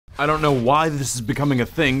I don't know why this is becoming a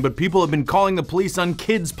thing, but people have been calling the police on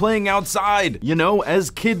kids playing outside. You know,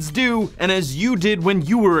 as kids do, and as you did when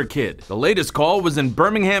you were a kid. The latest call was in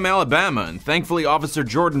Birmingham, Alabama, and thankfully Officer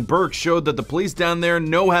Jordan Burke showed that the police down there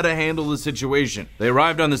know how to handle the situation. They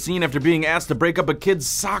arrived on the scene after being asked to break up a kid's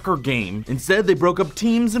soccer game. Instead, they broke up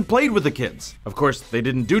teams and played with the kids. Of course, they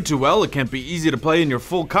didn't do too well. It can't be easy to play in your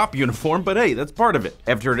full cop uniform, but hey, that's part of it.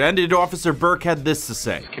 After it ended, Officer Burke had this to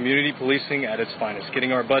say. Community policing at its finest,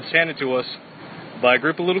 getting our butts handed to us by a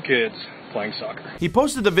group of little kids playing soccer. He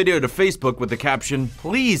posted the video to Facebook with the caption,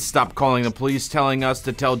 "Please stop calling the police telling us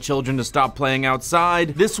to tell children to stop playing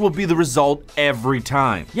outside. This will be the result every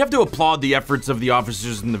time." You have to applaud the efforts of the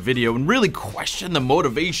officers in the video and really question the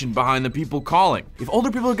motivation behind the people calling. If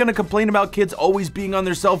older people are gonna complain about kids always being on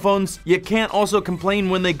their cell phones, you can't also complain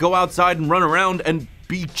when they go outside and run around and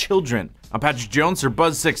be children. I'm Patrick Jones for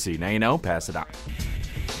Buzz 60. Now you know, pass it on.